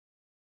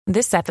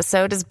This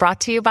episode is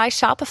brought to you by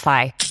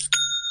Shopify.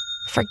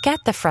 Forget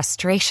the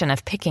frustration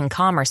of picking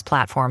commerce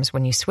platforms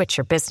when you switch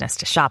your business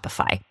to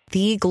Shopify,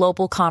 the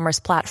global commerce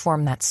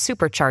platform that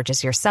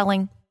supercharges your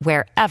selling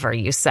wherever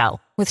you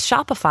sell. With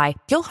Shopify,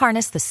 you'll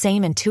harness the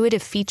same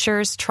intuitive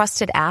features,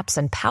 trusted apps,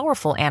 and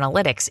powerful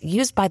analytics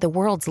used by the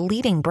world's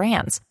leading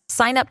brands.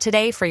 Sign up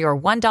today for your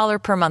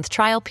 $1 per month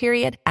trial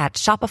period at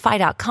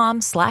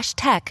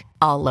shopify.com/tech,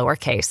 all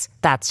lowercase.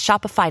 That's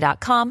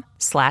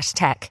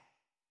shopify.com/tech.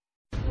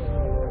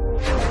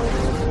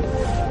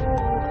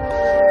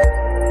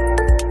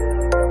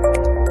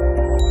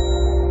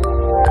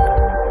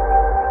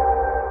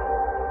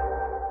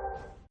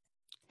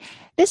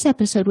 This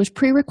episode was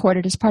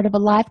pre-recorded as part of a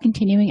live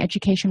continuing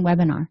education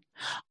webinar.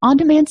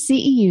 On-demand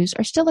CEUs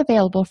are still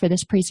available for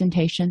this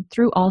presentation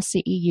through All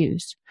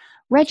CEUs.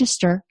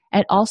 Register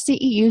at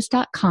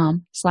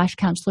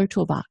allceus.com/counselor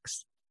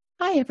toolbox.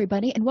 Hi,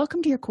 everybody, and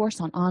welcome to your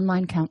course on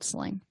online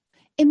counseling.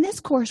 In this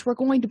course, we're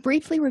going to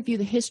briefly review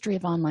the history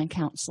of online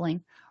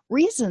counseling,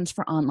 reasons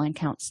for online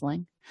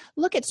counseling,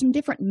 look at some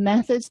different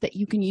methods that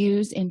you can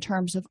use in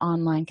terms of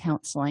online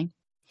counseling,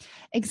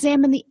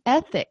 examine the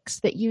ethics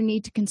that you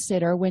need to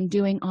consider when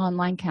doing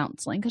online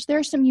counseling, because there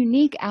are some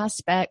unique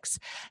aspects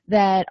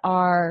that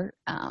are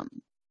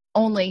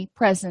only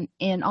present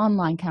in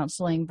online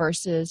counseling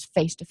versus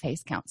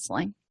face-to-face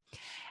counseling.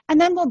 And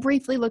then we'll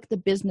briefly look at the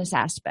business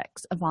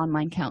aspects of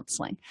online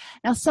counseling.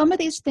 Now, some of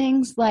these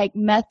things like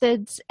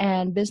methods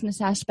and business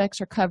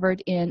aspects are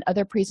covered in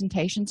other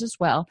presentations as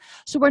well,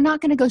 so we're not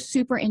going to go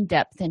super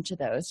in-depth into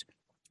those.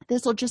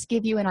 This will just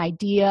give you an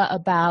idea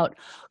about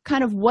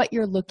kind of what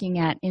you're looking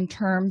at in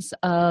terms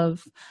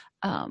of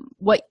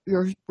what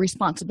your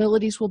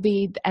responsibilities will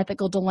be, the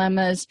ethical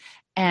dilemmas,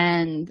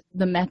 and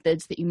the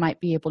methods that you might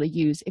be able to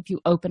use if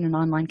you open an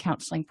online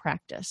counseling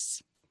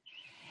practice.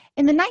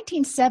 In the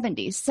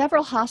 1970s,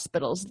 several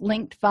hospitals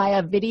linked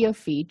via video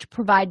feed to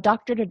provide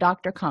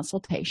doctor-to-doctor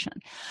consultation.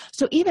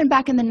 So even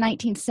back in the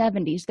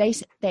 1970s,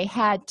 they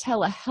had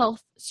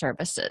telehealth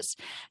services.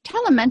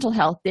 Telemental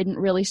health didn't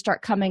really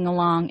start coming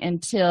along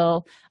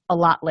until a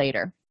lot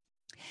later.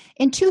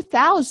 In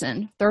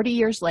 2000, 30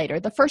 years later,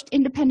 the first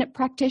independent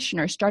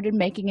practitioners started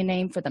making a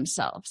name for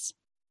themselves.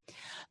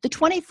 The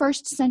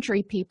 21st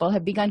century people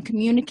have begun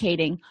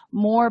communicating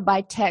more by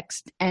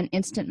text and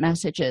instant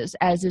messages,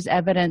 as is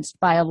evidenced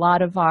by a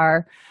lot of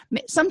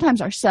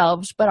sometimes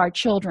ourselves, but our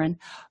children,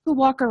 who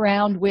walk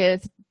around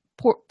with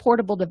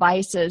portable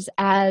devices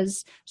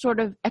as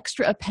sort of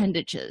extra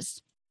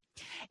appendages.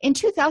 In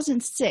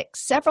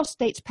 2006, several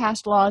states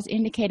passed laws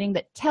indicating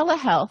that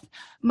telehealth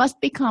must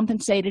be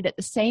compensated at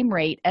the same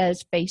rate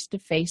as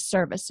face-to-face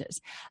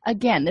services.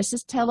 Again, this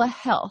is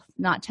telehealth,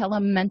 not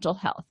telemental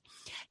health.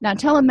 Now,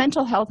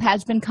 telemental health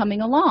has been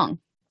coming along,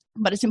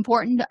 but it's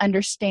important to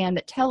understand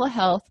that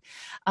telehealth,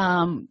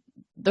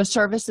 the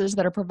services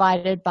that are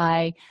provided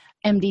by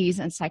MDs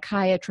and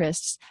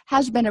psychiatrists,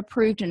 has been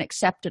approved and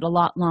accepted a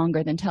lot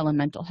longer than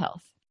telemental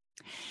health.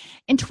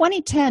 In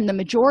 2010, the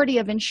majority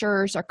of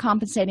insurers are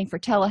compensating for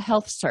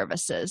telehealth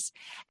services,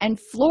 and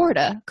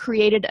Florida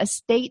created a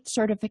state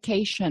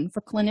certification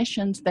for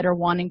clinicians that are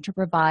wanting to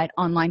provide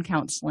online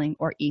counseling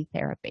or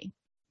e-therapy.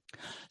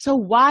 So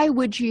why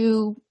would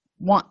you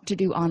want to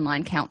do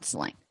online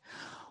counseling?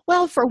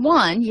 Well, for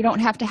one, you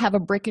don't have to have a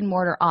brick and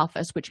mortar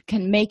office, which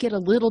can make it a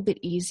little bit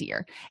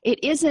easier.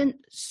 It isn't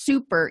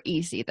super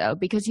easy, though,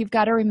 because you've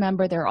got to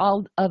remember there are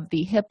all of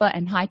the HIPAA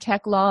and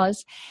high-tech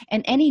laws,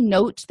 and any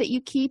notes that you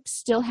keep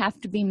still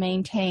have to be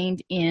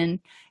maintained in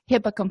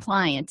HIPAA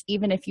compliance,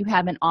 even if you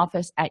have an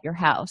office at your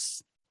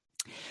house.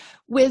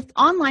 With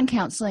online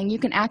counseling, you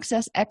can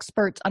access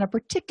experts on a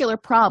particular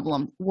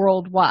problem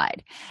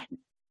worldwide.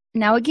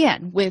 Now,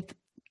 again, with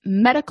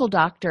medical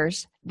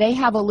doctors, they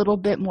have a little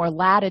bit more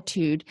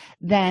latitude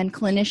than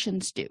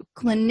clinicians do.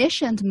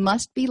 Clinicians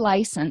must be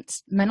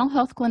licensed. Mental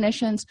health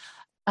clinicians,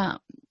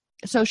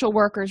 social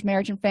workers,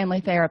 marriage and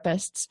family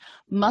therapists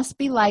must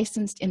be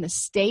licensed in the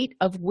state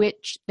of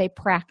which they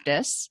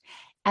practice,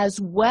 as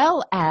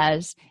well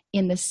as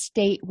in the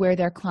state where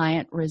their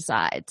client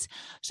resides.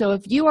 So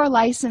if you are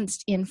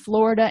licensed in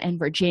Florida and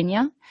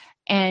Virginia,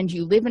 and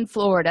you live in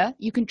Florida,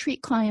 you can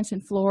treat clients in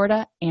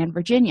Florida and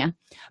Virginia,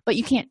 but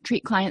you can't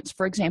treat clients,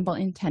 for example,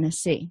 in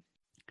Tennessee.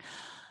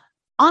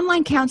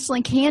 Online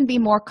counseling can be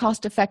more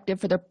cost-effective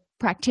for the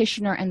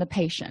practitioner and the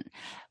patient.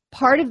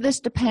 Part of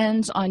this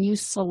depends on you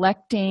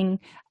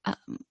selecting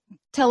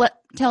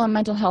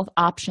telemental health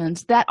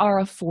options that are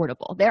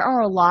affordable. There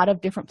are a lot of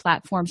different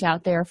platforms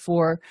out there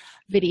for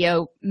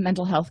video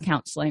mental health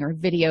counseling or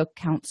video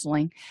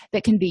counseling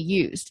that can be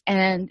used,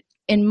 and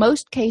in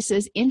most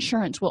cases,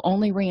 insurance will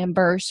only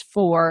reimburse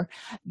for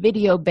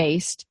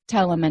video-based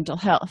telemental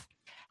health.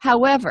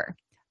 However,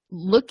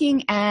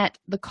 looking at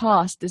the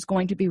cost is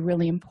going to be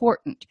really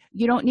important.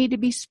 You don't need to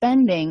be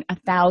spending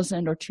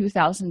 $1,000 or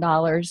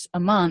 $2,000 a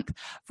month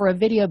for a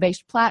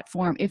video-based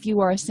platform if you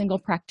are a single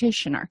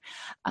practitioner.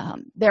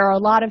 There are a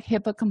lot of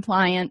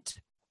HIPAA-compliant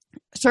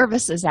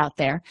services out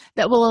there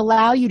that will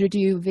allow you to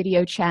do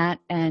video chat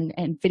and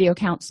video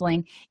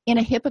counseling in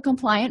a HIPAA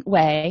compliant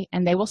way,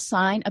 and they will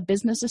sign a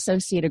business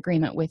associate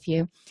agreement with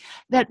you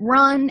that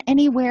run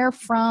anywhere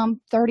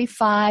from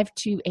 $35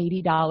 to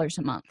 $80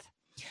 a month.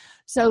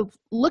 So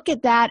look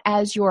at that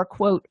as your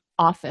quote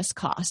office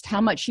cost,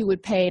 how much you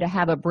would pay to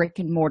have a brick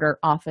and mortar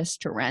office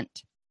to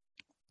rent.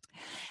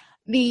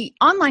 The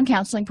online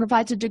counseling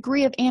provides a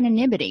degree of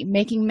anonymity,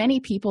 making many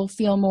people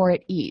feel more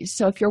at ease.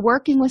 So if you're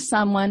working with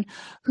someone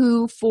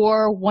who,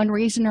 for one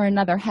reason or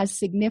another, has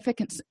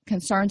significant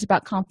concerns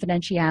about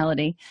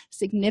confidentiality,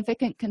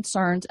 significant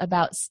concerns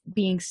about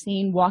being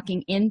seen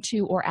walking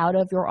into or out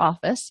of your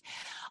office,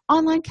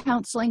 online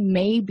counseling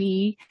may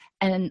be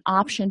an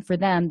option for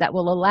them that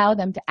will allow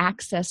them to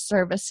access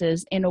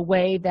services in a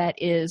way that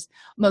is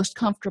most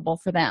comfortable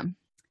for them.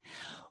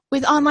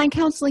 With online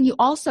counseling, you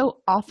also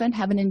often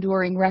have an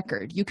enduring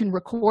record. You can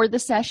record the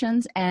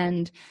sessions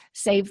and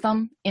save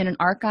them in an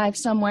archive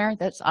somewhere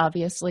that's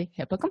obviously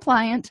HIPAA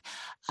compliant,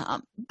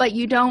 but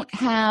you don't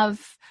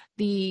have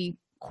the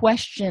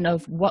question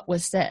of what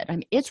was said. I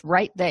mean, it's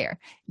right there.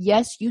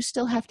 Yes, you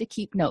still have to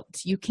keep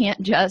notes. You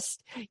can't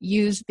just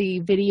use the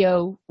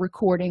video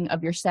recording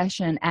of your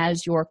session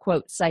as your,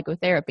 quote,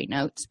 psychotherapy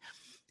notes,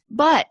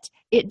 but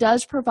it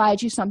does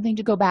provide you something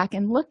to go back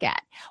and look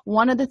at.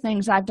 One of the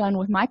things I've done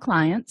with my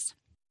clients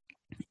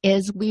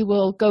is we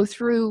will go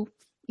through,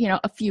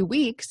 a few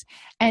weeks,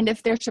 and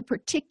if there's a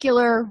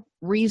particular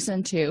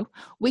reason to,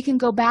 we can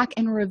go back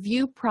and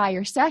review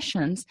prior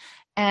sessions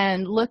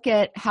and look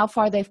at how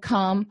far they've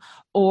come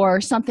or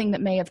something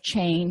that may have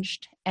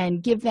changed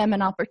and give them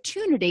an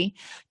opportunity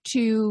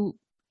to,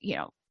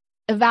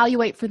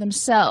 evaluate for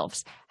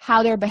themselves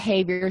how their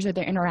behaviors or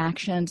their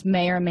interactions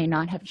may or may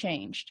not have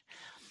changed.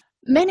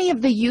 Many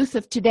of the youth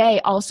of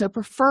today also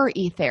prefer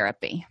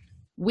e-therapy.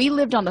 We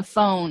lived on the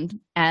phone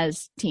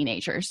as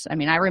teenagers. I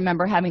mean, I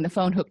remember having the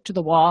phone hooked to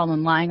the wall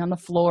and lying on the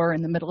floor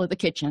in the middle of the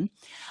kitchen.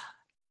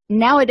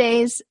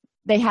 Nowadays,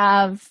 they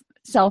have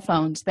cell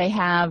phones, they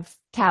have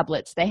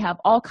tablets, they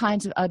have all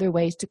kinds of other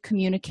ways to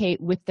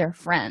communicate with their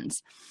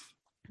friends.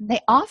 They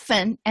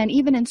often, and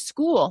even in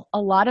school,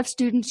 a lot of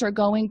students are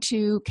going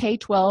to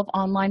K-12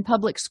 online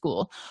public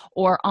school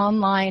or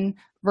online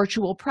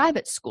virtual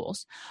private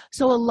schools.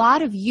 So a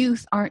lot of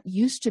youth aren't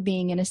used to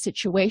being in a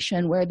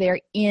situation where they're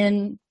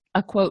in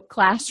a, quote,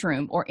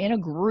 classroom or in a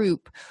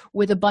group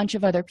with a bunch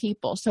of other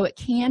people. So it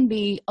can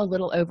be a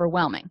little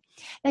overwhelming.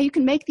 Now, you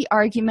can make the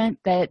argument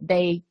that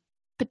they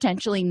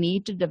potentially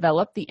need to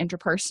develop the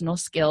interpersonal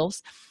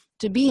skills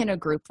to be in a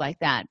group like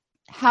that.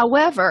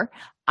 However,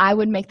 I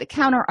would make the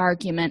counter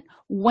argument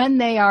when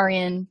they are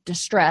in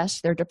distress,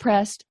 they're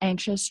depressed,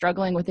 anxious,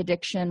 struggling with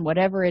addiction,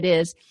 whatever it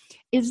is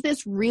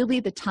this really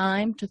the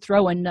time to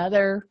throw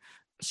another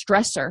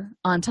stressor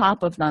on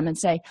top of them and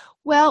say,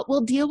 well,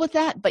 we'll deal with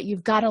that, but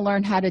you've got to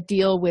learn how to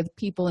deal with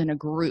people in a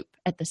group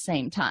at the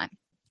same time.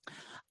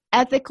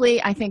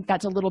 Ethically, I think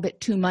that's a little bit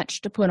too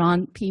much to put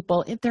on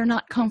people if they're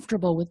not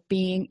comfortable with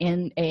being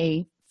in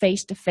a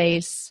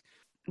face-to-face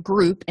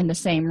group in the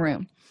same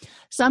room.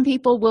 Some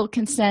people will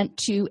consent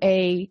to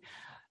a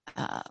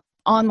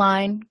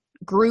online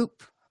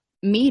group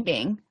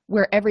meeting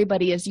where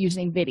everybody is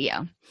using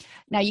video.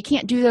 Now, you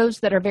can't do those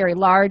that are very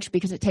large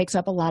because it takes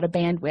up a lot of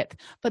bandwidth,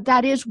 but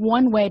that is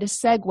one way to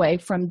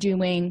segue from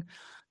doing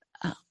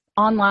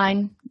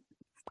online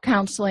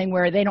counseling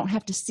where they don't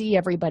have to see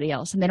everybody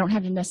else and they don't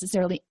have to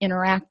necessarily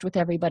interact with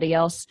everybody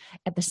else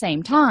at the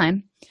same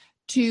time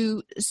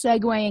to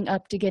segueing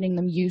up to getting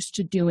them used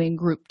to doing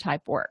group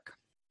type work.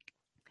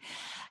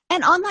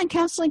 And online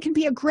counseling can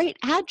be a great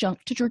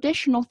adjunct to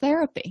traditional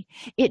therapy.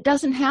 It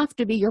doesn't have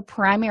to be your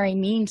primary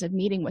means of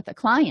meeting with a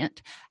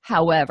client.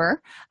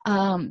 However,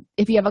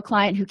 if you have a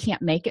client who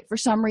can't make it for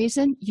some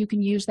reason, you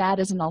can use that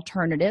as an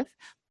alternative.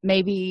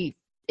 Maybe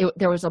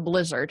there was a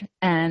blizzard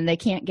and they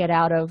can't get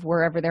out of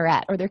wherever they're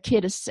at, or their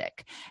kid is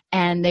sick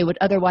and they would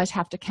otherwise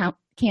have to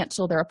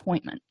cancel their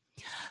appointment.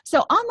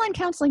 So online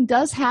counseling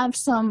does have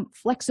some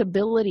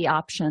flexibility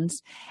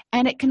options,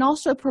 and it can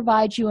also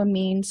provide you a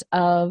means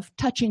of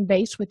touching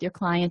base with your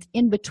clients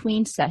in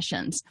between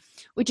sessions,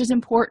 which is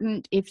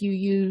important if you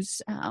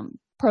use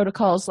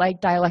protocols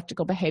like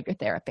dialectical behavior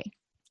therapy.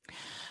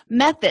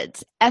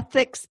 Methods,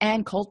 ethics,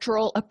 and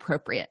cultural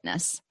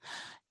appropriateness.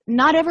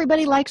 Not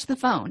everybody likes the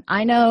phone.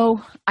 I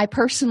know I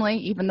personally,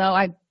 even though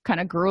I kind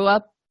of grew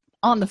up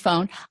on the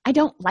phone, I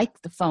don't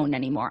like the phone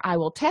anymore. I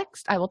will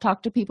text, I will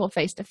talk to people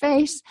face to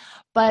face,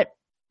 but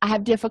I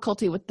have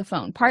difficulty with the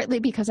phone, partly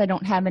because I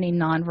don't have any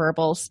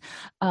nonverbals.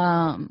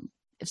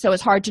 So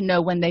it's hard to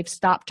know when they've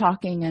stopped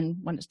talking and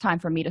when it's time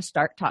for me to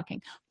start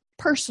talking.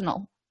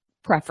 Personal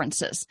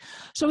preferences.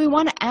 So we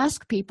want to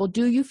ask people,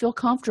 do you feel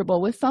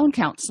comfortable with phone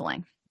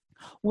counseling?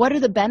 What are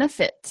the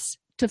benefits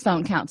to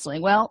phone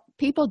counseling? Well,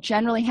 people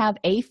generally have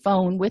a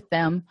phone with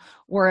them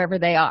wherever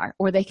they are,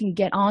 or they can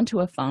get onto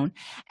a phone.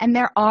 And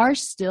there are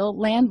still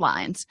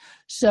landlines.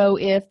 So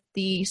if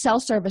the cell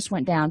service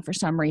went down for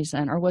some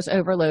reason or was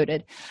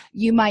overloaded,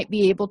 you might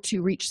be able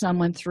to reach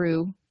someone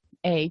through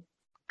a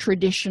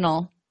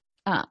traditional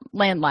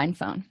landline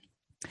phone.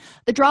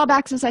 The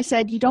drawbacks, as I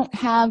said, you don't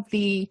have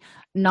the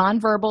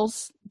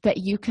nonverbals that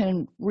you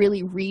can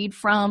really read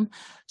from,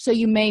 so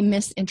you may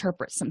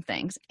misinterpret some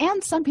things.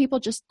 And some people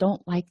just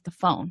don't like the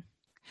phone.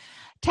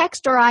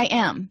 Text or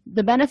IM,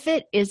 the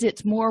benefit is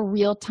it's more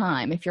real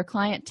time. If your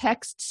client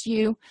texts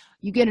you,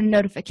 you get a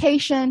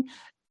notification.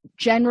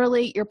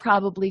 Generally, you're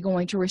probably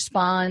going to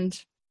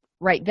respond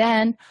right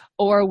then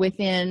or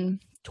within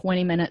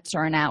 20 minutes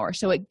or an hour.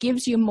 So it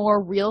gives you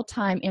more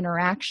real-time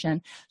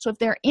interaction. So if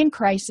they're in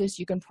crisis,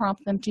 you can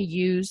prompt them to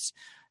use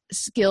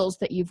skills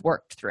that you've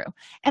worked through.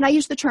 And I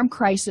use the term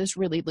crisis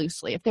really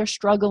loosely. If they're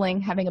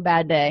struggling, having a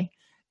bad day,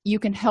 you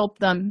can help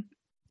them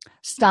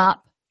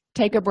stop,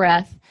 take a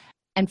breath,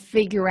 and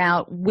figure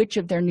out which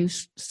of their new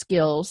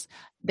skills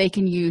they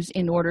can use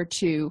in order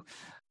to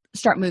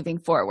start moving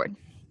forward.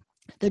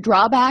 The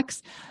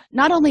drawbacks,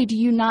 not only do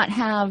you not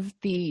have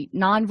the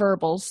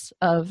nonverbals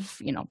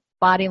of,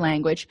 body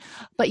language,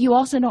 but you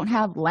also don't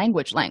have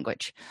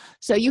language.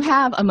 So you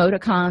have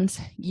emoticons,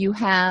 you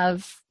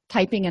have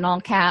typing in all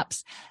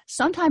caps.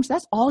 Sometimes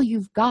that's all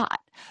you've got.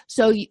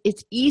 So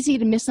it's easy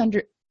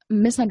to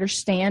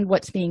misunderstand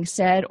what's being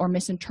said or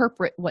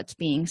misinterpret what's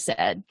being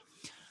said.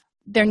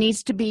 There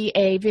needs to be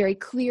a very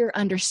clear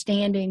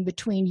understanding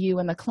between you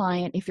and the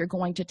client if you're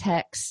going to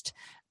text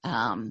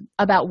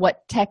about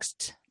what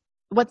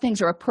things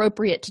are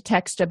appropriate to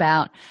text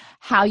about,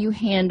 how you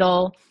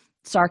handle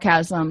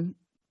sarcasm,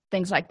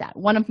 things like that.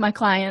 One of my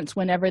clients,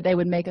 whenever they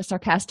would make a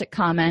sarcastic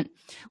comment,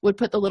 would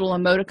put the little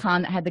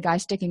emoticon that had the guy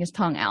sticking his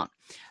tongue out.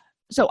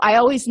 So I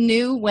always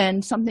knew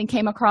when something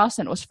came across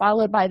and it was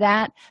followed by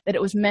that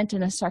it was meant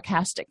in a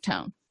sarcastic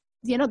tone.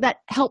 That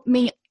helped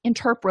me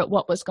interpret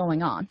what was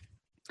going on.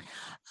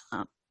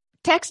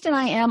 Text and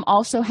IM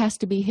also has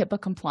to be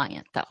HIPAA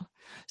compliant, though.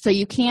 So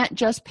you can't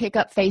just pick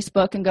up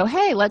Facebook and go,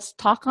 hey, let's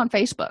talk on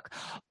Facebook,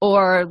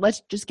 or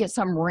let's just get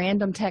some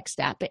random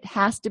text app. It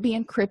has to be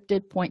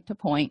encrypted point to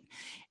point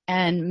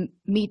and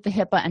meet the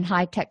HIPAA and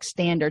high-tech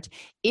standards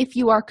if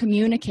you are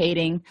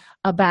communicating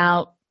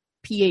about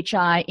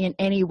PHI in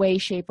any way,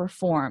 shape, or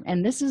form.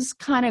 And this is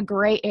kind of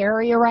gray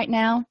area right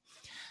now.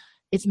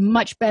 It's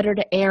much better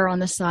to err on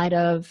the side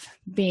of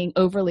being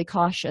overly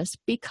cautious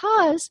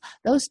because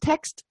those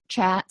text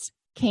chats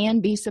can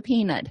be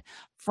subpoenaed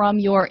from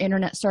your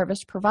internet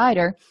service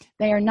provider.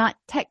 They are not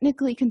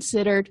technically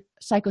considered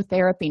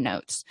psychotherapy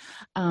notes.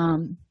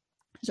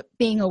 So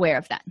being aware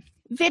of that.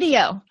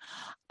 Video.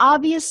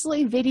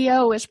 Obviously,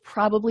 video is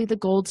probably the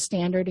gold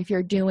standard if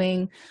you're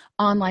doing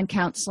online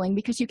counseling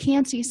because you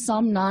can see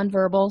some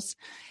nonverbals.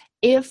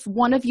 If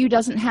one of you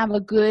doesn't have a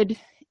good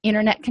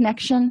internet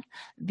connection,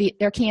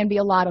 there can be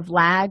a lot of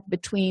lag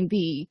between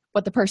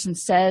what the person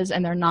says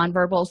and their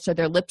nonverbals, so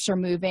their lips are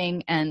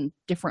moving and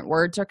different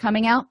words are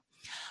coming out,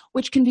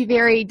 which can be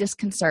very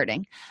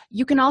disconcerting.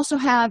 You can also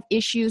have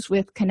issues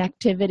with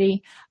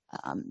connectivity,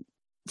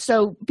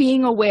 so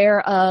being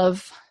aware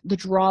of the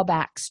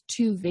drawbacks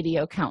to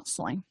video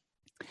counseling.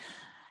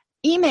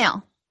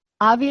 Email.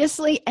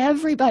 Obviously,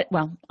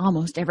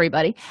 almost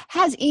everybody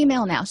has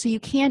email now, so you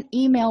can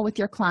email with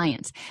your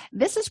clients.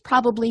 This is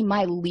probably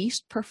my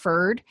least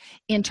preferred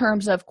in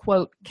terms of,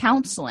 quote,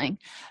 counseling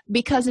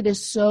because it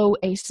is so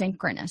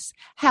asynchronous.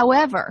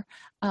 However,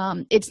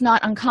 it's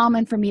not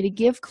uncommon for me to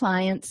give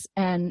clients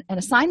an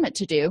assignment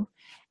to do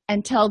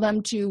and tell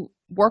them to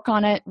work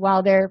on it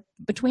while they're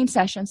between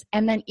sessions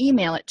and then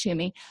email it to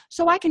me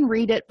so I can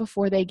read it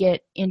before they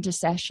get into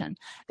session.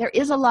 There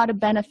is a lot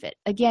of benefit.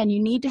 Again,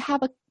 you need to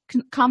have a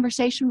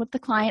conversation with the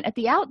client at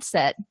the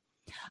outset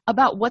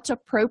about what's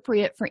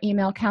appropriate for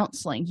email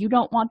counseling. You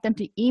don't want them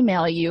to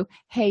email you,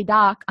 hey,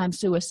 doc, I'm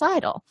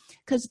suicidal,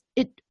 because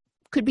it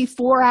could be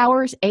 4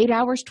 hours, 8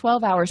 hours,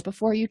 12 hours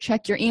before you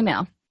check your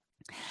email.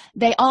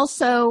 They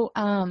also,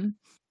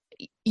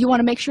 you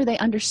want to make sure they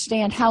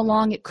understand how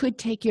long it could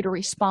take you to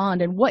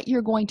respond and what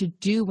you're going to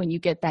do when you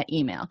get that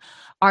email.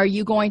 Are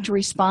you going to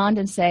respond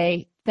and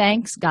say,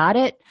 thanks, got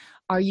it?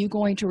 Are you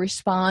going to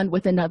respond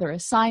with another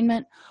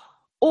assignment?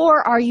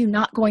 Or are you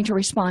not going to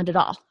respond at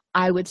all?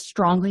 I would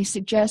strongly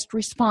suggest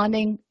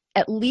responding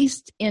at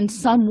least in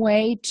some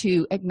way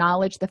to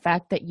acknowledge the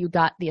fact that you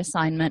got the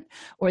assignment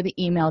or the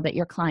email that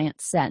your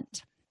client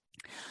sent.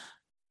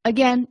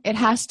 Again, it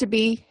has to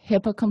be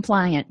HIPAA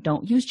compliant.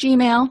 Don't use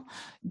Gmail.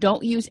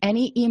 Don't use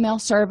any email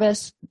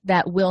service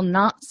that will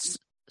not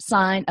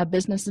sign a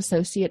business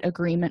associate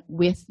agreement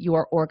with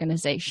your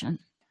organization.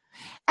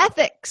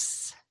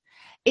 Ethics.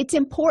 It's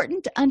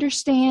important to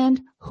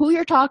understand who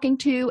you're talking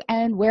to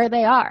and where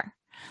they are.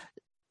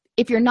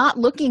 If you're not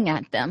looking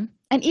at them,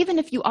 and even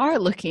if you are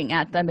looking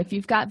at them, if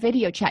you've got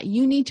video chat,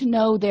 you need to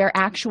know their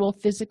actual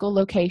physical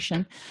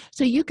location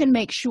so you can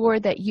make sure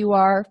that you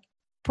are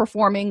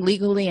performing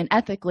legally and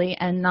ethically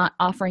and not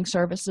offering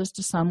services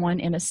to someone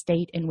in a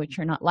state in which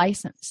you're not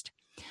licensed.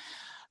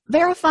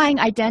 Verifying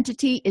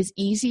identity is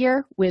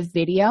easier with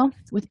video.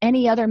 With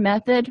any other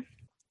method,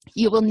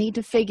 you will need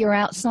to figure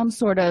out some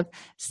sort of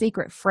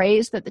secret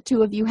phrase that the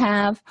two of you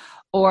have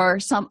or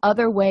some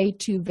other way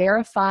to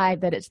verify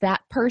that it's that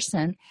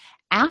person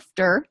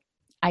after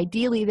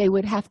Ideally, they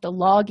would have to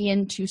log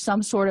into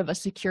some sort of a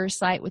secure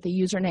site with a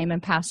username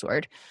and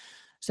password.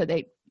 So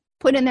they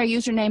put in their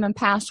username and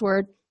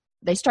password,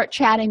 they start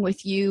chatting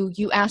with you,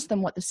 you ask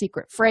them what the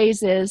secret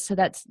phrase is, so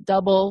that's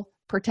double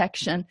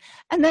protection,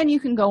 and then you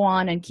can go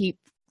on and keep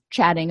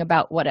chatting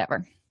about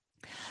whatever.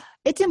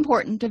 It's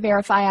important to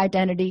verify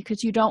identity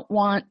because you don't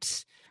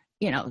want,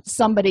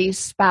 somebody's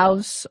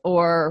spouse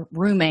or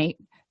roommate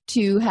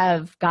to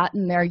have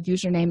gotten their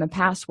username and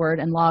password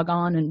and log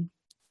on and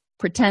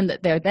pretend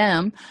that they're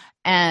them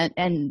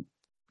and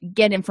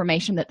get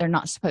information that they're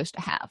not supposed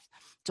to have.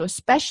 So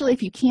especially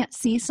if you can't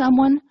see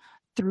someone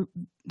through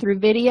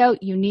video,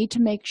 you need to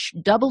make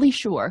doubly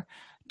sure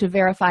to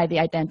verify the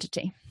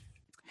identity.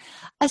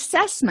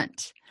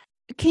 Assessment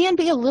can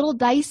be a little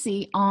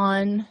dicey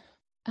on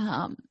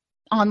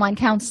online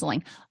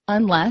counseling,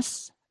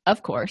 unless,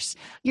 of course,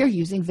 you're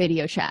using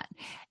video chat.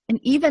 And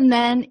even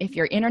then, if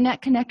your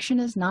internet connection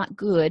is not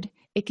good,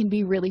 it can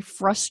be really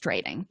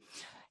frustrating.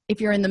 If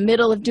you're in the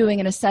middle of doing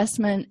an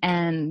assessment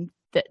and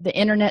the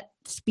internet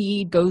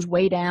speed goes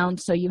way down,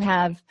 so you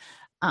have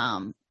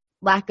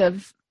lack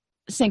of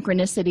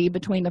synchronicity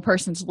between the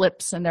person's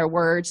lips and their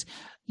words,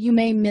 you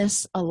may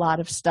miss a lot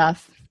of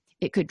stuff.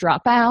 It could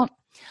drop out.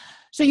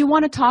 So you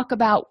want to talk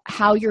about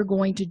how you're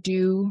going to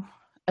do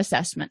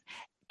assessment.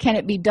 Can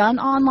it be done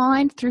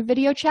online through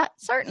video chat?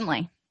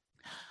 Certainly.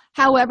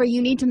 However,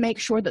 you need to make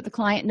sure that the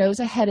client knows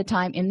ahead of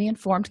time in the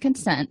informed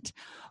consent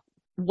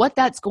what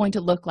that's going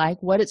to look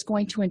like, what it's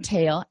going to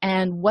entail,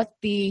 and what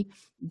the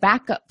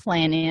backup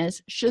plan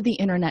is should the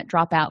internet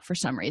drop out for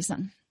some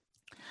reason.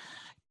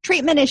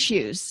 Treatment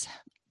issues.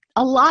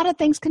 A lot of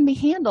things can be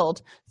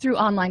handled through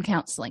online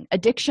counseling.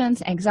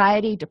 Addictions,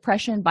 anxiety,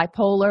 depression,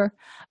 bipolar,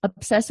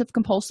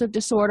 obsessive-compulsive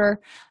disorder,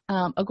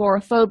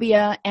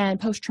 agoraphobia, and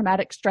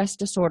post-traumatic stress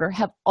disorder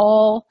have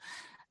all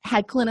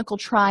had clinical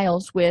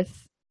trials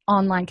with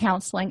online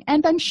counseling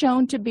and been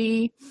shown to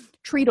be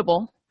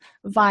treatable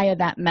via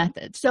that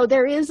method. So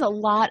there is a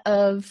lot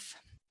of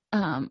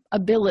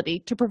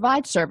ability to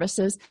provide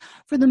services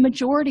for the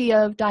majority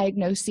of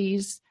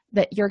diagnoses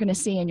that you're going to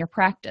see in your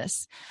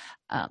practice.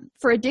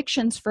 For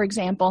addictions, for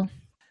example,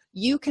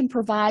 you can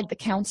provide the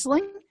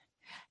counseling.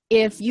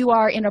 If you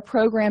are in a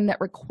program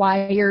that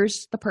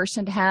requires the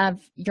person to have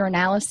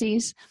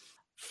urinalyses,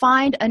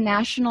 find a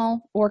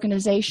national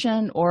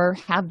organization or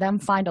have them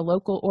find a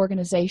local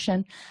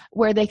organization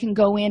where they can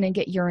go in and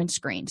get urine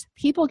screens.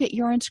 People get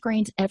urine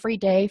screens every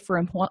day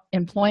for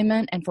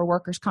employment and for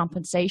workers'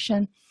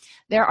 compensation.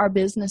 There are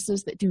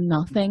businesses that do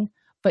nothing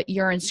but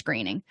urine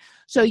screening.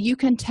 So you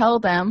can tell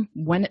them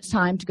when it's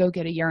time to go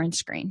get a urine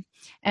screen.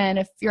 And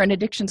if you're an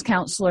addictions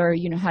counselor,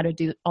 you know how to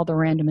do all the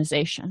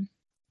randomization.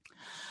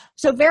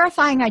 So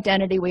verifying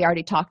identity, we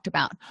already talked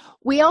about.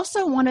 We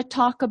also want to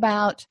talk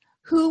about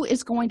who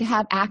is going to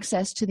have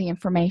access to the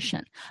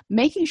information,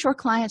 making sure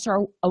clients are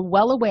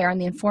well aware in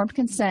the informed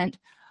consent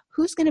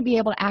who's going to be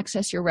able to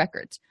access your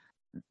records.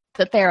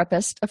 The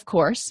therapist, of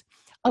course.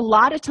 A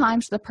lot of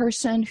times the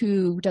person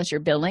who does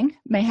your billing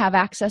may have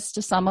access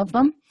to some of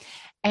them,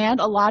 and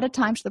a lot of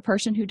times the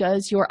person who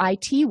does your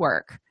IT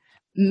work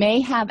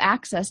may have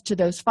access to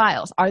those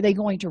files. Are they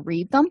going to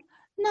read them?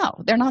 No,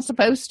 they're not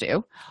supposed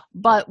to,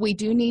 but we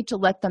do need to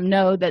let them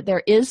know that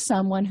there is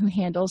someone who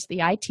handles the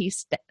IT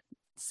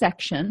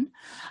section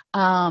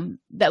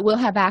that will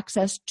have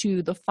access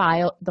to the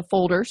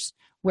folders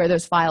where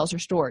those files are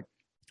stored.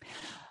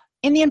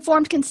 In the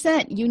informed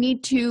consent, you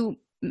need to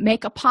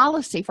make a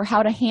policy for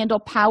how to handle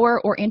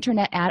power or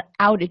internet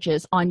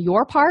outages on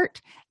your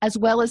part as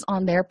well as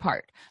on their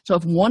part. So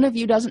if one of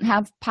you doesn't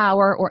have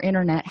power or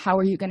internet, how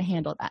are you going to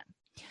handle that?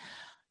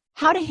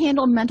 How to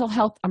handle mental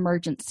health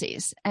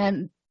emergencies.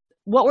 And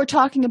what we're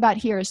talking about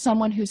here is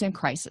someone who's in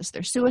crisis.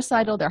 They're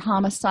suicidal, they're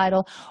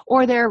homicidal,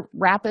 or they're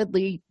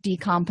rapidly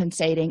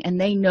decompensating and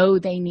they know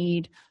they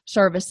need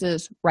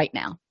services right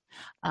now.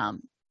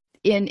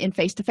 In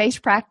face-to-face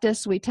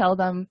practice, we tell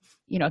them,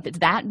 if it's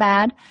that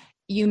bad,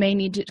 you may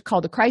need to call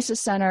the crisis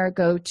center,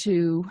 go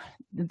to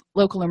the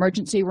local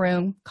emergency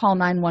room, call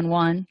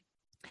 911.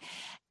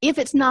 If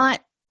it's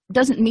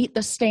doesn't meet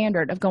the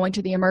standard of going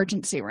to the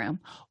emergency room,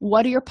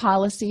 what are your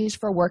policies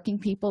for working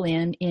people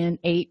in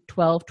 8,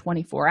 12,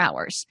 24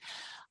 hours?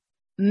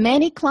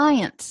 Many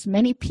clients,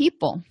 many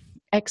people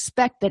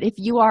expect that if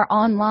you are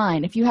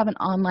online, if you have an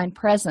online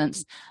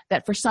presence,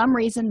 that for some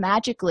reason,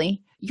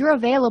 magically, you're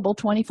available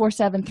 24/7,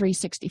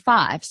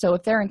 365. So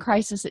if they're in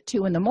crisis at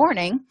 2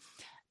 a.m,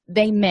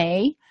 they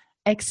may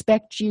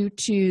expect you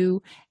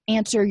to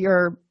answer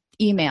your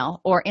email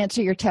or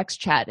answer your text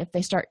chat if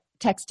they start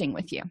texting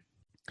with you.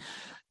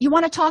 You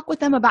want to talk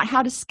with them about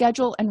how to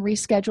schedule and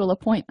reschedule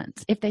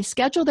appointments. If they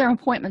schedule their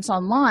appointments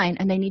online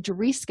and they need to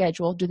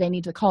reschedule, do they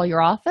need to call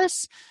your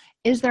office?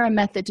 Is there a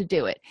method to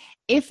do it?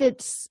 If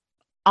it's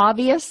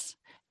obvious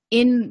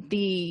in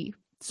the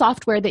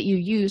software that you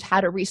use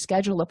how to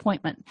reschedule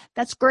appointment,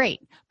 that's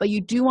great, but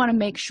you do want to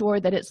make sure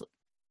that it's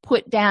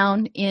put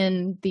down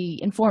in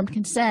the informed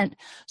consent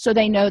so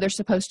they know they're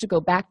supposed to go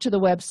back to the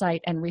website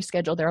and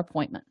reschedule their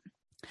appointment.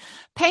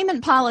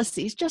 Payment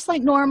policies, just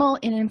like normal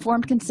in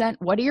informed consent.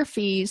 What are your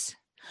fees?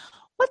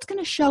 what's going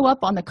to show up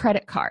on the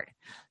credit card.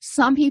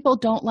 Some people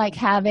don't like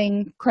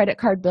having credit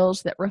card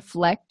bills that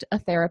reflect a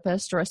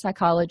therapist or a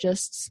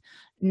psychologist's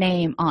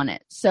name on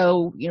it.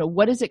 So,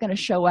 what is it going to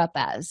show up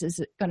as? Is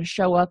it going to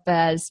show up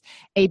as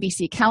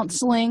ABC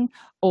Counseling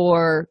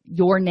or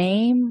your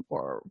name,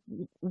 or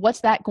what's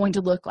that going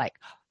to look like?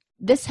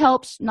 This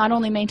helps not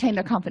only maintain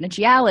their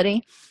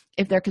confidentiality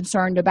if they're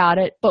concerned about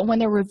it, but when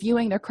they're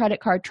reviewing their credit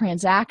card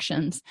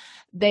transactions,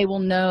 they will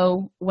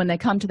know when they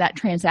come to that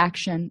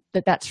transaction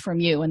that that's from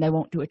you and they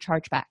won't do a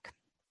chargeback,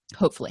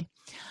 hopefully.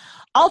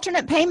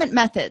 Alternate payment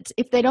methods.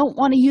 If they don't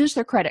want to use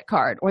their credit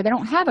card or they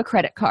don't have a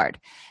credit card,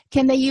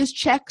 can they use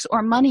checks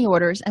or money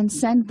orders and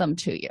send them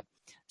to you?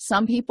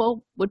 Some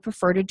people would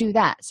prefer to do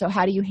that. So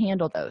how do you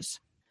handle those?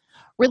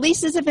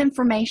 Releases of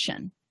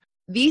information.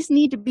 These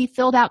need to be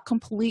filled out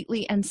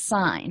completely and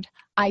signed.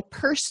 I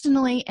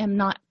personally am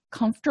not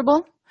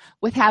comfortable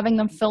with having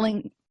them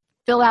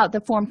fill out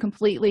the form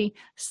completely,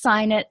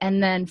 sign it,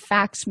 and then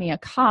fax me a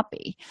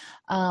copy.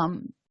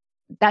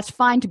 That's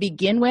fine to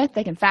begin with.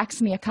 They can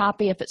fax me a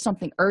copy if it's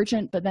something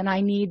urgent, but then I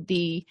need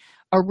the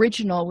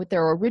original with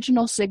their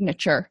original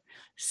signature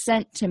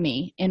sent to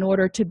me in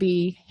order to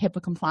be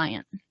HIPAA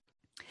compliant.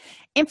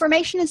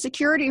 Information and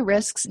security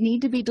risks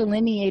need to be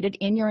delineated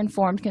in your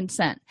informed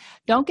consent.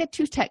 Don't get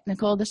too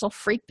technical. This will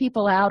freak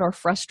people out or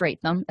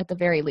frustrate them at the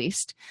very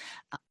least.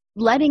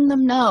 Letting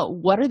them know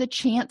what are the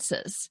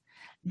chances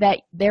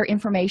that their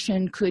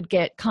information could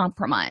get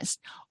compromised.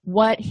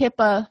 What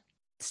HIPAA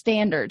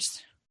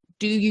standards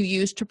do you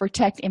use to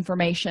protect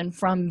information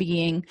from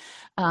being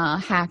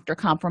hacked or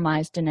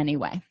compromised in any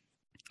way?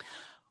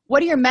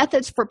 What are your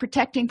methods for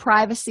protecting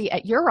privacy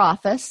at your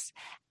office,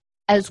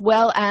 as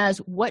well as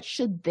what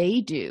should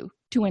they do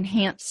to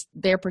enhance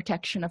their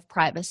protection of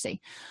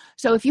privacy?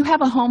 So if you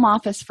have a home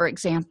office, for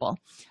example,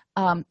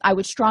 I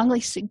would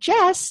strongly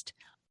suggest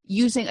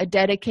using a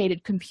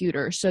dedicated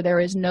computer so there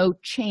is no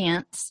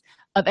chance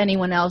of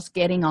anyone else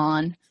getting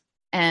on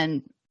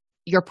and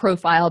your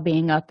profile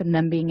being up and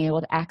them being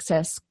able to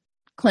access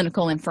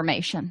clinical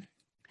information.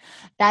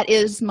 That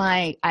is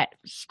I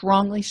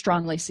strongly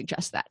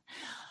suggest that.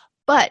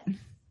 But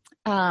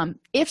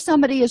if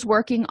somebody is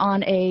working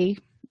on a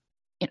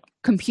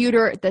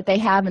computer that they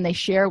have and they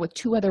share with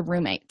two other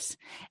roommates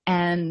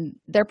and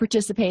they're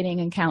participating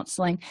in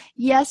counseling,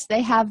 yes,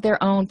 they have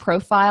their own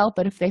profile,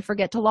 but if they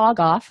forget to log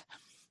off,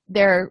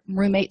 their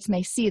roommates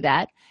may see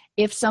that.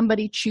 If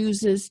somebody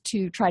chooses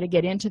to try to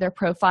get into their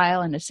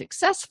profile and is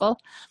successful,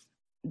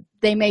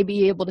 they may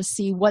be able to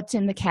see what's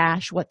in the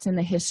cache, what's in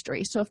the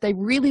history. So if they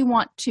really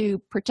want to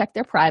protect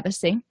their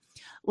privacy,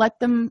 let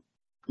them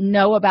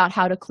know about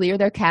how to clear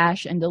their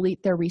cache and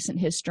delete their recent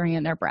history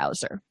in their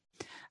browser.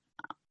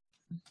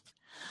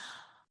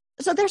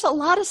 So there's a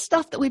lot of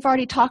stuff that we've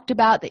already talked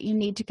about that you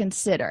need to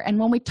consider. And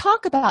when we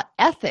talk about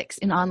ethics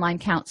in online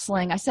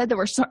counseling, I said there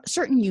were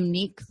certain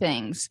unique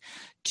things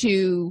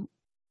to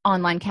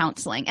online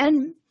counseling,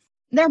 and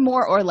they're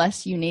more or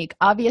less unique.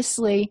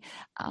 Obviously,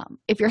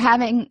 if you're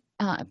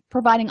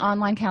providing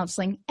online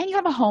counseling and you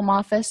have a home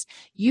office,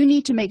 you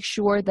need to make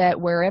sure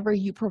that wherever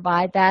you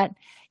provide that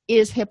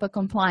is HIPAA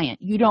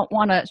compliant. You don't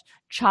want a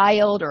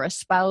child or a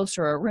spouse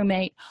or a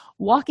roommate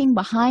walking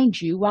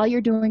behind you while you're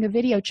doing a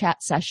video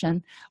chat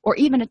session or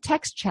even a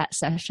text chat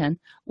session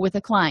with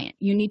a client.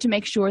 You need to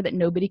make sure that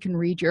nobody can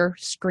read your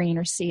screen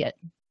or see it.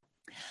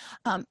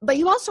 But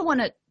you also want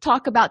to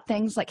talk about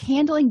things like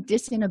handling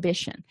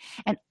disinhibition.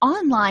 And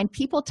online,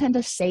 people tend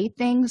to say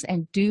things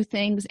and do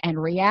things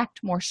and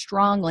react more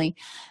strongly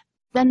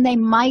than they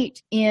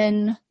might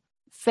in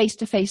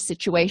face-to-face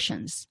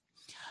situations.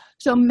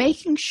 So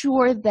making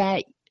sure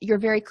that you're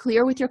very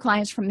clear with your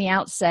clients from the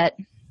outset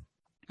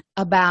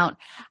about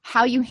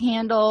how you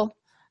handle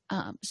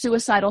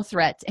suicidal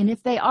threats. And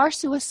if they are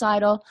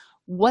suicidal,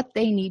 what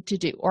they need to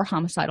do, or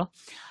homicidal,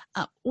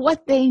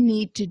 what they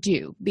need to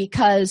do.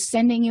 Because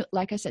sending you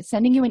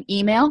an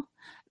email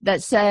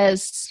that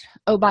says,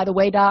 oh, by the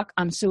way, doc,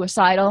 I'm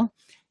suicidal,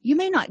 you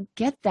may not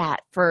get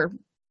that for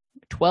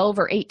 12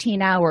 or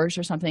 18 hours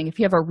or something if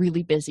you have a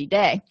really busy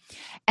day.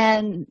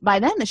 And by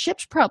then, the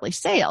ship's probably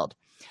sailed.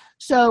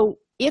 So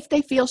if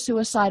they feel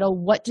suicidal,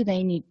 what do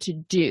they need to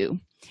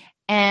do?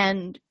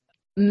 And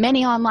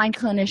many online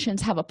clinicians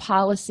have a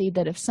policy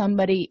that if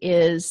somebody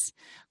is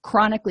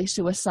chronically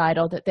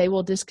suicidal, that they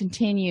will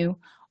discontinue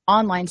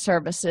online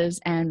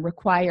services and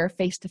require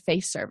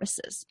face-to-face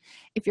services.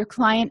 If your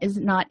client is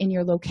not in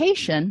your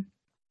location,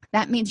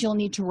 that means you'll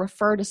need to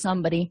refer to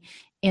somebody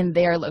in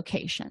their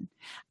location.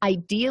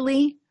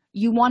 Ideally,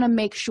 you want to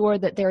make sure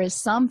that there is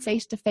some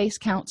face-to-face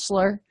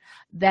counselor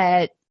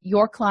that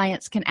your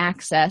clients can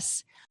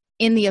access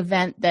in the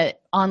event that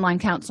online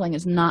counseling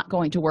is not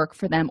going to work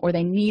for them or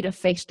they need a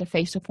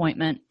face-to-face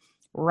appointment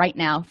right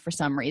now for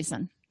some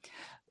reason.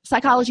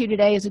 Psychology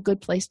Today is a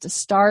good place to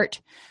start.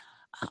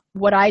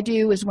 What I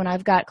do is when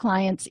I've got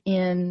clients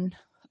in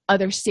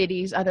other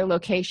cities, other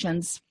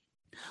locations,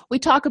 we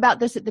talk about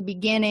this at the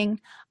beginning.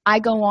 I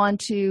go on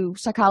to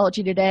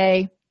Psychology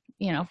Today,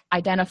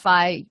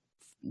 identify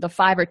the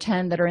 5 or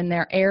 10 that are in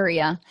their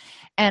area,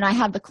 and I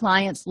have the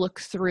clients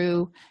look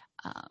through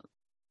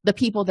the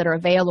people that are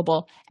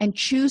available and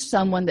choose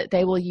someone that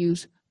they will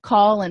use.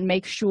 Call and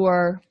make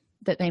sure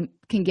that they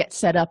can get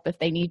set up if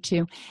they need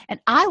to. And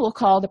I will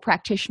call the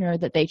practitioner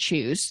that they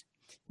choose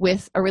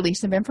with a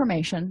release of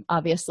information,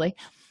 obviously,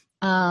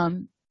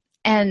 and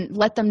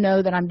let them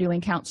know that I'm doing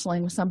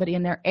counseling with somebody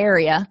in their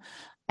area,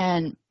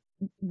 and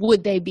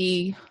would they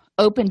be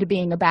open to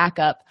being a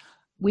backup.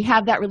 We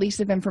have that release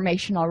of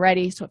information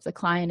already, so if the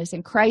client is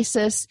in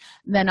crisis,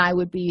 then I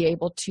would be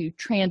able to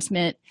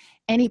transmit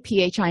any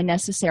PHI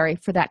necessary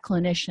for that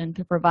clinician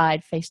to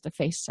provide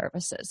face-to-face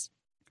services.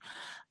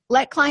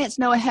 Let clients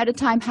know ahead of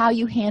time how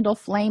you handle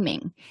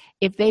flaming.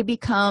 If they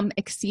become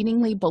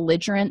exceedingly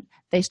belligerent,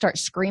 they start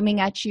screaming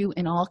at you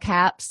in all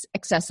caps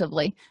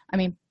excessively. I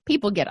mean,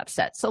 people get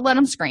upset, so let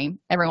them scream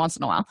every once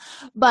in a while.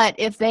 But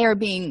if they are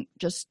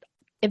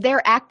if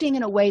they're acting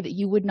in a way that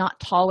you would not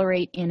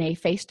tolerate in a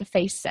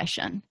face-to-face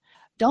session,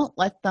 don't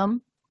let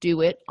them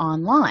do it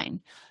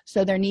online.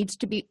 So there need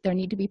to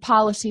be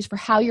policies for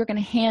how you're going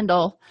to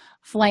handle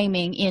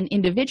flaming in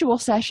individual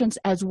sessions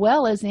as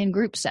well as in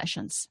group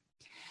sessions.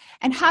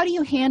 And how do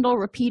you handle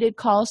repeated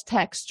calls,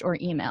 texts, or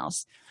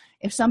emails?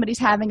 If somebody's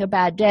having a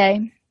bad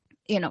day,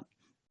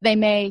 they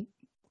may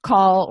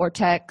call or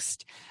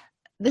text.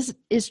 This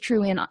is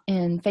true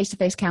in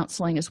face-to-face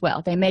counseling as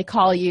well. They may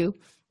call you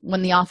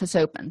when the office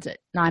opens at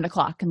 9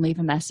 o'clock and leave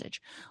a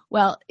message.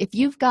 Well, if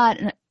you've got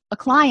a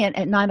client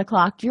at 9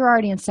 o'clock, you're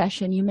already in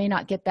session, you may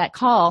not get that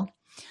call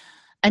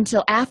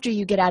until after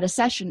you get out of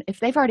session. If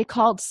they've already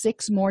called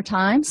 6 more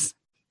times,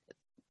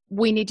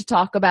 we need to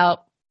talk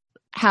about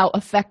how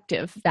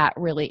effective that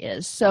really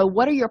is. So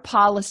what are your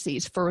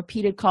policies for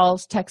repeated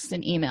calls, texts,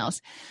 and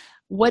emails?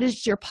 What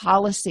is your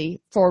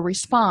policy for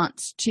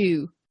response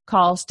to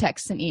calls,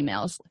 texts, and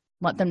emails?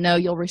 Let them know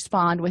you'll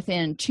respond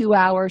within 2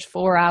 hours,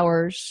 4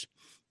 hours,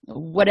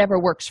 whatever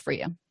works for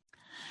you.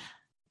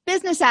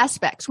 Business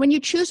aspects. When you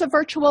choose a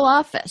virtual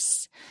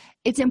office,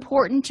 it's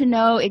important to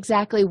know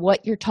exactly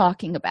what you're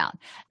talking about.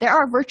 There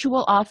are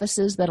virtual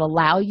offices that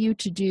allow you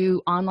to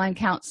do online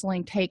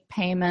counseling, take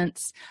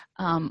payments,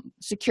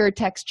 secure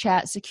text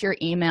chat, secure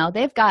email.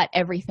 They've got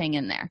everything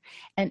in there,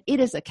 and it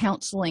is a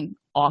counseling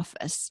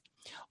office.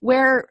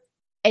 Where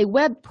a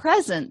web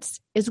presence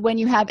is when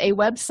you have a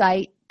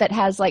website that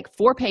has like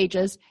 4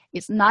 pages,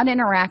 it's not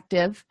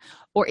interactive,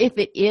 or if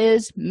it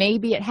is,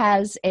 maybe it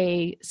has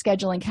a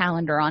scheduling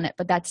calendar on it,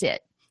 but that's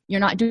it. You're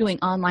not doing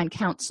online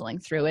counseling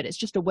through it. It's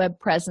just a web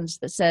presence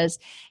that says,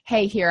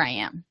 hey, here I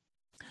am.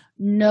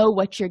 Know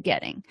what you're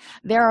getting.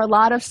 There are a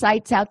lot of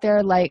sites out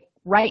there, like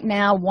right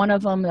now, one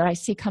of them that I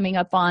see coming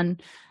up on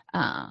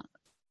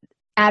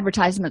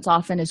advertisements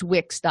often is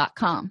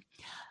Wix.com.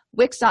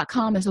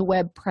 Wix.com is a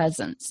web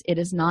presence. It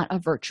is not a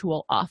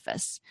virtual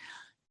office.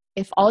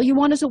 If all you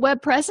want is a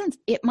web presence,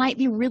 it might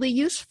be really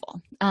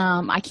useful.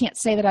 I can't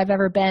say that I've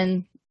ever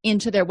been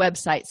into their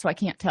website, so I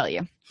can't tell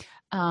you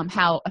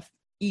how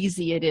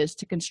easy it is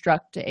to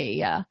construct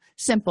a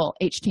simple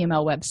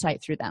HTML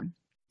website through them.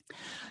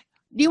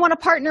 Do you want to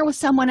partner with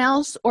someone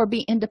else or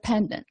be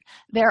independent?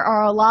 There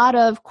are a lot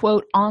of,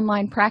 quote,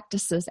 online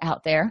practices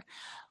out there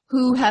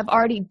who have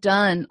already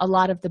done a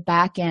lot of the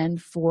back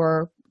end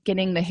for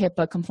getting the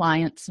HIPAA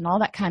compliance and all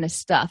that kind of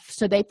stuff.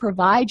 So they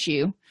provide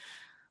you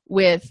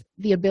with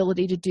the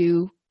ability to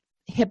do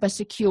HIPAA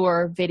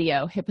secure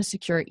video, HIPAA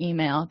secure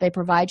email. They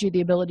provide you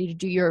the ability to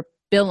do your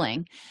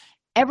billing.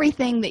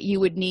 Everything that you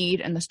would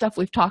need and the stuff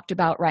we've talked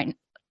about right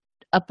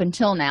up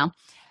until now,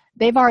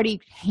 they've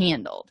already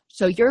handled.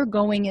 So you're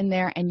going in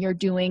there and you're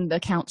doing the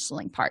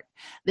counseling part.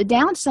 The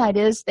downside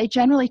is they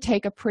generally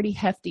take a pretty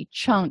hefty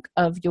chunk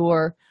of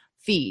your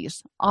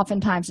fees.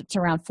 Oftentimes it's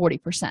around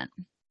 40%.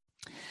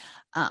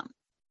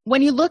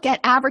 When you look at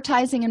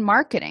advertising and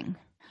marketing,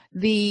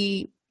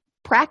 the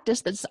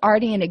practice that's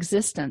already in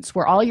existence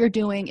where all you're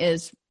doing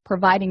is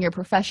providing your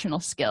professional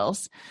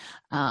skills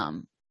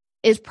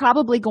is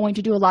probably going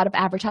to do a lot of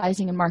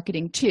advertising and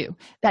marketing too.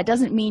 That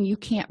doesn't mean you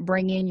can't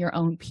bring in your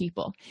own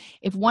people.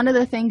 If one of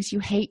the things you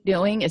hate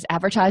doing is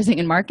advertising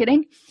and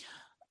marketing,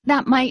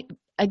 that might,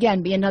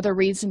 again, be another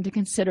reason to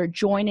consider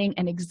joining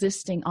an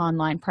existing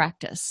online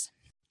practice.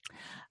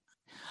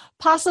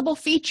 Possible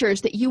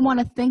features that you want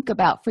to think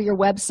about for your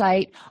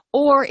website,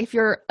 or if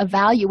you're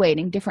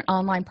evaluating different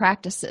online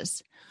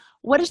practices.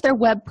 What does their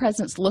web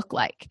presence look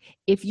like?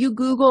 If you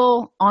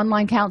Google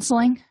online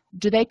counseling,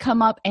 do they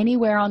come up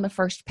anywhere on the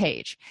first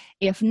page?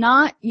 If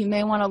not, you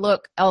may want to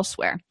look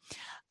elsewhere.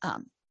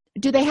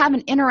 Do they have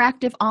an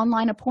interactive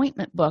online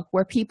appointment book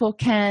where people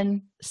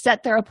can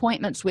set their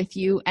appointments with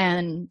you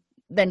and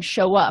then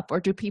show up,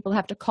 or do people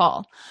have to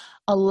call?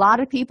 A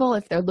lot of people,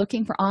 if they're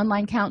looking for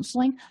online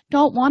counseling,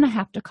 don't want to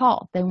have to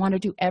call. They want to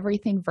do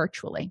everything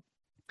virtually.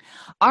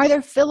 Are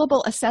there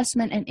fillable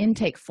assessment and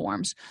intake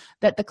forms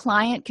that the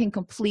client can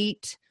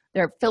complete?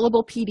 They're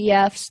fillable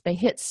PDFs. They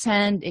hit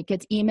send. It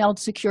gets emailed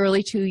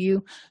securely to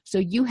you. So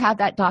you have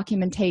that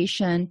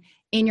documentation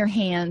in your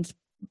hands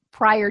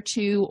prior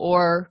to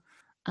or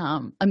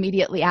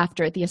immediately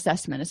after the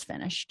assessment is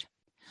finished.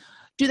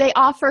 Do they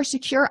offer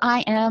secure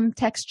IM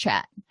text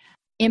chat,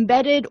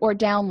 embedded or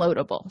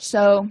downloadable?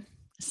 So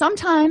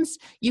Sometimes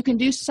you can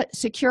do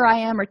secure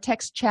IM or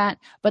text chat,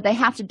 but they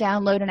have to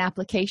download an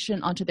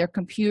application onto their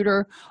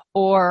computer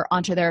or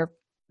onto their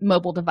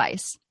mobile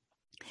device.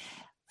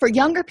 For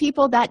younger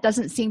people, that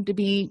doesn't seem to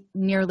be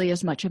nearly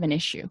as much of an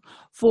issue.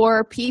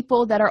 For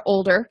people that are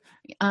older,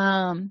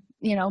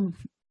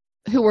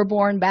 who were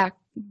born back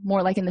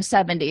more like in the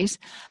 70s,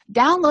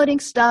 downloading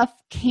stuff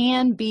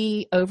can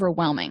be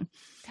overwhelming.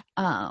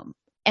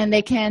 And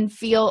they can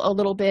feel a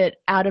little bit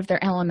out of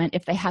their element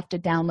if they have to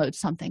download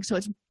something. So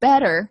it's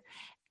better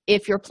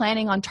if you're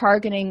planning on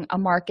targeting a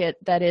market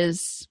that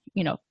is,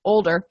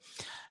 older,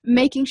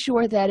 making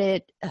sure that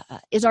it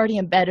is already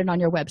embedded on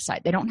your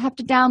website. They don't have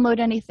to download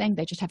anything.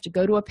 They just have to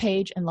go to a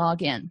page and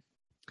log in.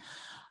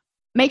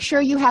 Make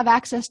sure you have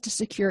access to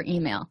secure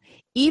email.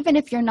 Even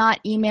if you're not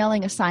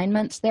emailing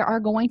assignments, there are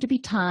going to be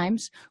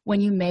times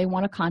when you may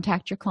want to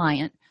contact your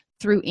client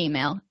through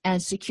email,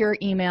 and secure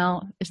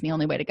email is the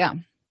only way to go.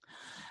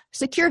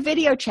 Secure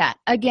video chat,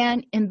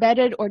 again,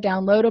 embedded or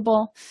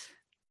downloadable.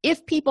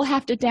 If people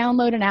have to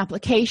download an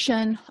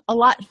application, a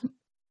lot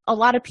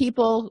of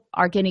people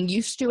are getting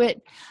used to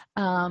it,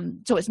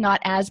 so it's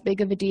not as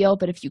big of a deal.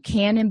 But if you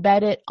can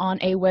embed it on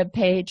a web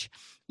page,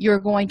 you're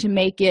going to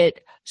make it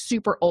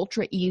super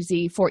ultra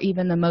easy for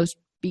even the most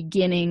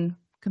beginning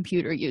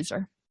computer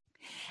user.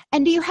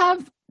 And do you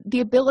have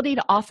the ability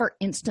to offer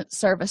instant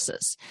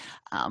services?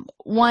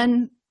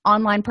 One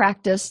online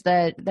practice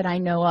that I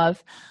know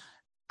of,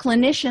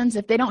 clinicians,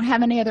 if they don't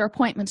have any other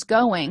appointments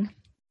going,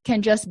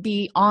 can just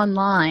be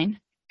online,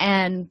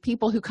 and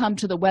people who come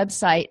to the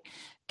website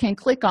can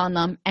click on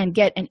them and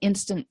get an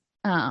instant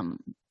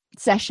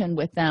session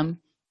with them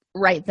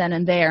right then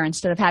and there,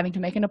 instead of having to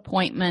make an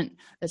appointment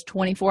that's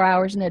 24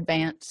 hours in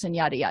advance and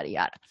yada, yada,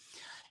 yada.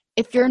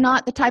 If you're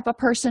not the type of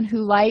person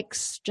who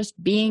likes just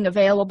being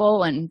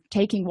available and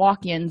taking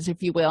walk-ins,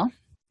 if you will,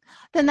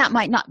 then that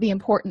might not be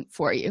important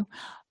for you.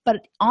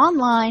 But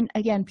online,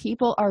 again,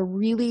 people are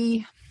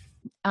really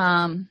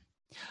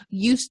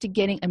used to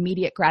getting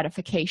immediate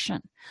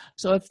gratification.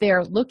 So if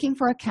they're looking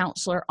for a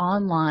counselor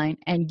online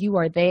and you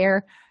are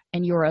there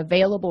and you're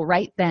available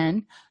right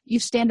then, you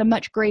stand a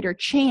much greater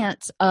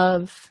chance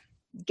of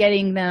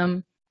getting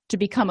them to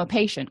become a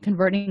patient,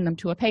 converting them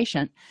to a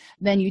patient,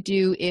 than you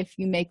do if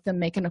you make them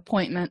make an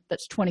appointment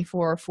that's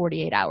 24 or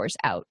 48 hours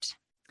out.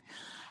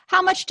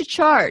 How much to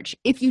charge?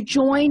 If you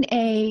join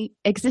a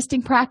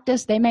existing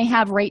practice, they may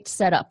have rates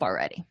set up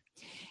already.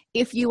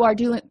 If you are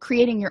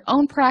creating your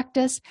own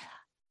practice,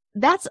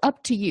 that's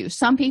up to you.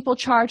 Some people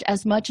charge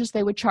as much as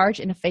they would charge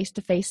in a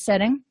face-to-face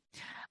setting.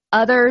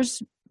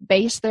 Others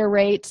base their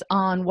rates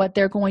on what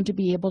they're going to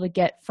be able to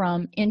get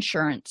from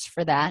insurance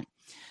for that.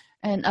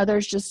 And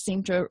others just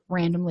seem to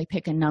randomly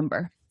pick a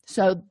number.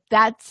 So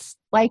that's,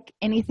 like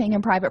anything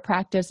in private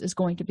practice, is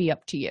going to be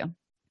up to you.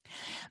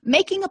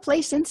 Making a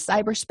place in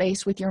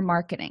cyberspace with your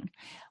marketing.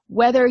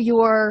 Whether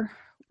you're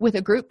with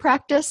a group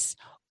practice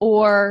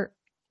or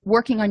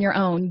working on your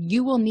own,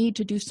 you will need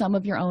to do some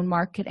of your own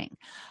marketing.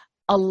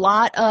 A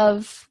lot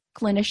of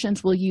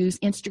clinicians will use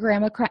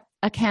Instagram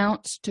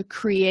accounts to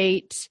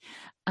create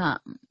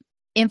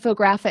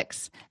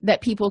infographics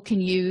that people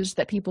can use,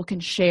 that people can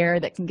share,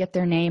 that can get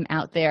their name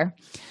out there.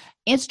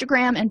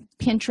 Instagram and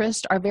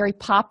Pinterest are very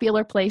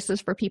popular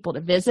places for people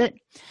to visit.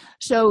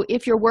 So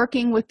if you're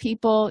working with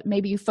people,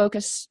 maybe you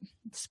focus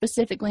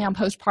specifically on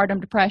postpartum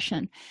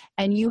depression,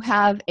 and you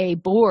have a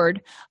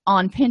board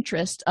on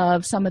Pinterest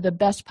of some of the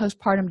best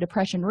postpartum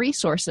depression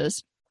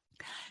resources,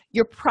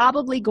 you're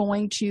probably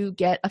going to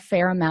get a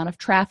fair amount of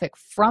traffic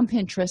from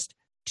Pinterest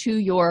to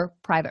your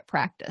private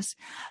practice.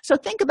 So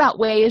think about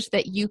ways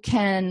that you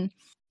can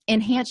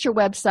enhance your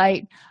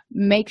website,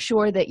 make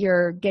sure that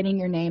you're getting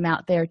your name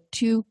out there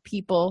to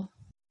people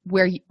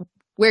where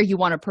you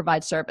want to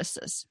provide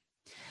services.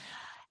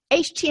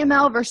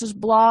 HTML versus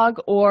blog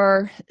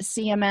or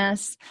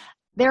CMS,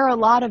 there are a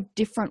lot of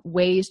different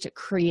ways to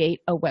create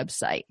a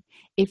website.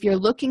 If you're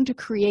looking to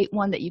create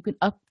one that you can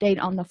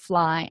update on the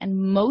fly,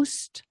 and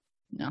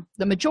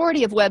the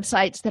majority of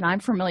websites that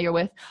I'm familiar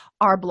with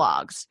are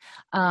blogs.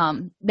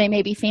 They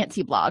may be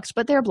fancy blogs,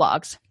 but they're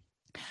blogs,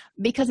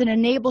 because it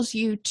enables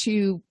you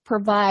to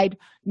provide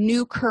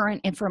new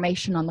current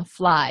information on the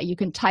fly. You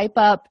can type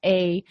up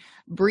a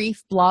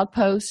brief blog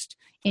post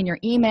in your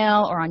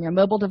email or on your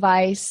mobile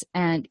device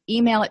and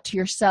email it to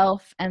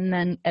yourself, and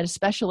then at a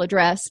special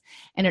address,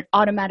 and it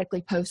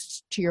automatically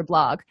posts to your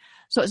blog.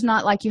 So it's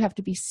not like you have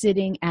to be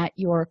sitting at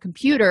your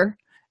computer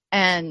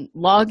and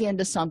log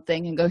into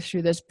something and go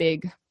through this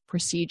big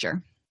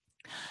procedure.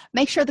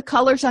 Make sure the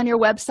colors on your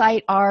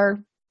website are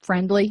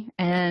friendly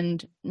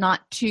and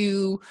not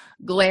too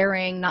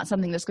glaring, not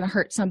something that's going to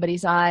hurt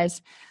somebody's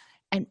eyes.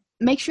 And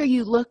make sure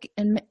you look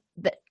and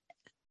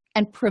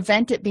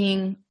prevent it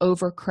being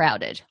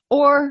overcrowded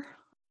or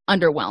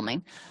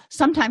underwhelming.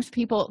 Sometimes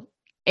people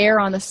err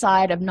on the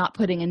side of not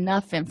putting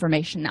enough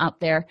information out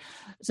there.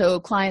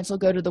 So clients will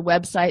go to the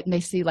website and they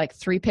see like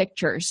 3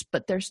 pictures,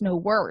 but there's no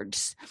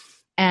words.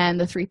 And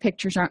the 3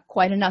 pictures aren't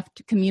quite enough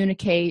to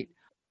communicate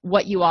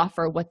what you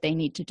offer, what they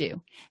need to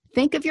do.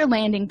 Think of your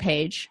landing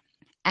page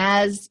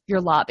as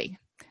your lobby.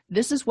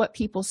 This is what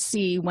people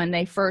see when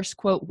they first,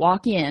 quote,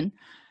 walk in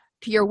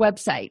to your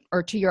website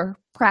or to your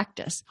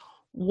practice.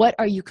 What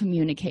are you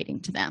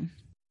communicating to them?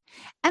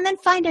 And then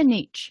find a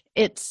niche.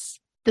 It's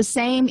the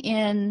same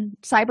in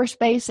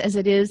cyberspace as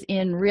it is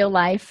in real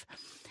life.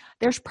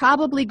 There's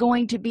probably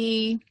going to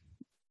be,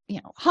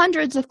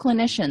 hundreds of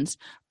clinicians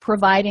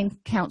providing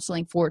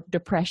counseling for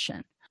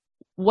depression.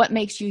 What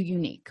makes you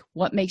unique?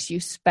 What makes you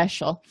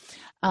special?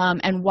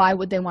 And why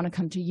would they want to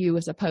come to you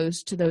as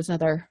opposed to those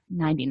other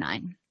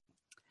 99?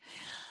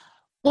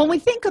 When we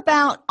think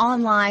about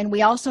online,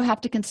 we also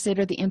have to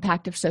consider the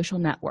impact of social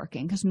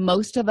networking, because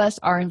most of us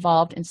are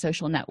involved in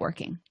social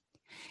networking.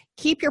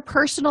 Keep your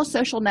personal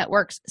social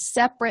networks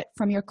separate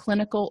from your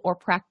clinical or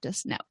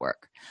practice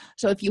network.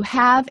 So if you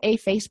have a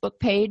Facebook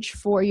page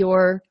for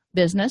your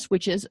business,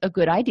 which is a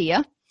good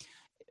idea,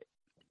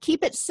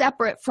 keep it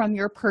separate from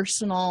your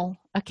personal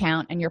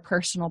account and your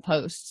personal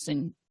posts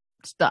and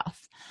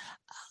stuff.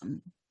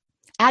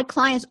 Add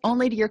clients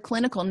only to your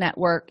clinical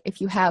network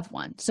if you have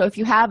one. So if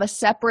you have a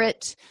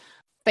separate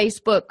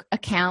Facebook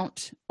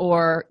account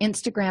or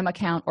Instagram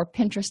account or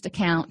Pinterest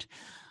account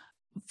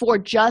for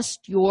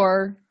just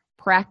your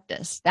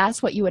practice,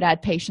 that's what you would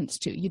add patients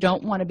to. You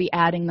don't want to be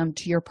adding them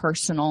to your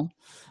personal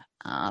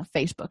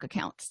Facebook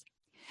accounts.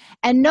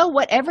 And know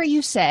whatever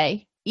you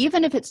say,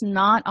 even if it's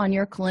not on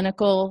your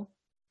clinical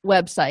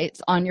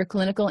websites, on your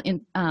clinical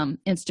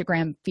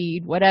Instagram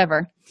feed,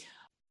 whatever,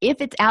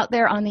 if it's out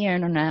there on the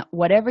internet,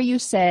 whatever you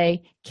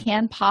say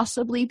can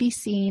possibly be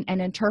seen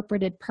and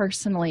interpreted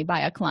personally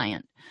by a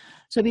client.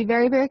 So be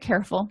very, very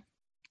careful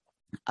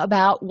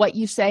about what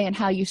you say and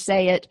how you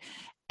say it.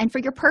 And for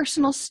your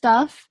personal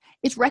stuff,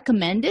 it's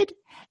recommended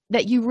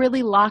that you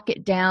really lock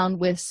it down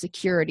with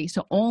security,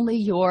 so only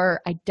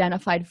your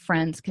identified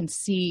friends can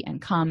see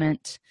and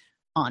comment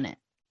on it.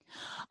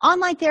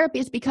 Online therapy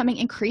is becoming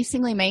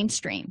increasingly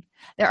mainstream.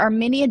 There are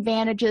many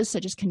advantages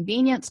such as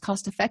convenience,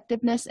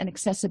 cost-effectiveness, and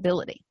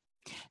accessibility.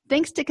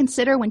 Things to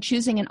consider when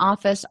choosing an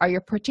office are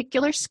your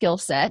particular skill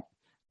set,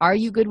 are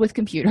you good with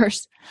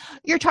computers,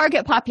 your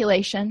target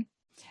population,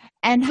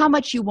 and how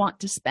much you want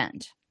to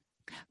spend.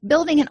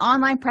 Building an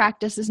online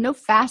practice is no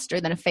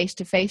faster than a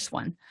face-to-face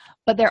one,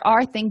 but there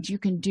are things you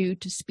can do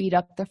to speed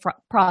up the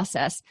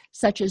process,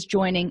 such as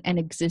joining an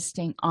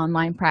existing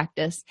online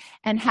practice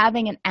and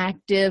having an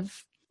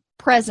active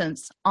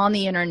presence on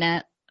the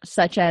internet,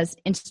 such as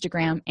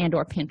Instagram and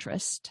or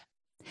Pinterest.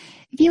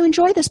 If you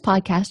enjoy this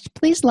podcast,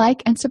 please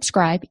like and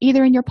subscribe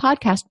either in your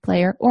podcast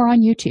player or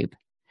on YouTube.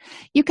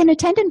 You can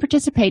attend and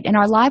participate in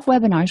our live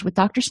webinars with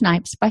Dr.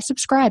 Snipes by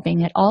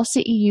subscribing at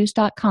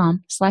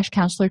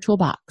allceus.com/counselor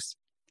toolbox.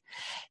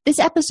 This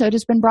episode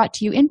has been brought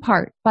to you in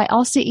part by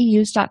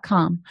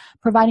allceus.com,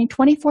 providing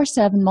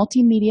 24/7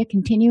 multimedia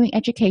continuing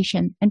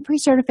education and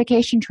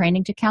pre-certification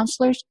training to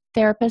counselors,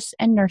 therapists,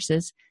 and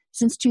nurses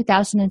since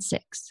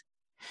 2006.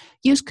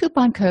 Use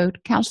coupon code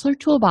Counselor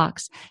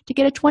Toolbox to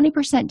get a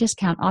 20%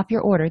 discount off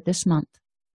your order this month.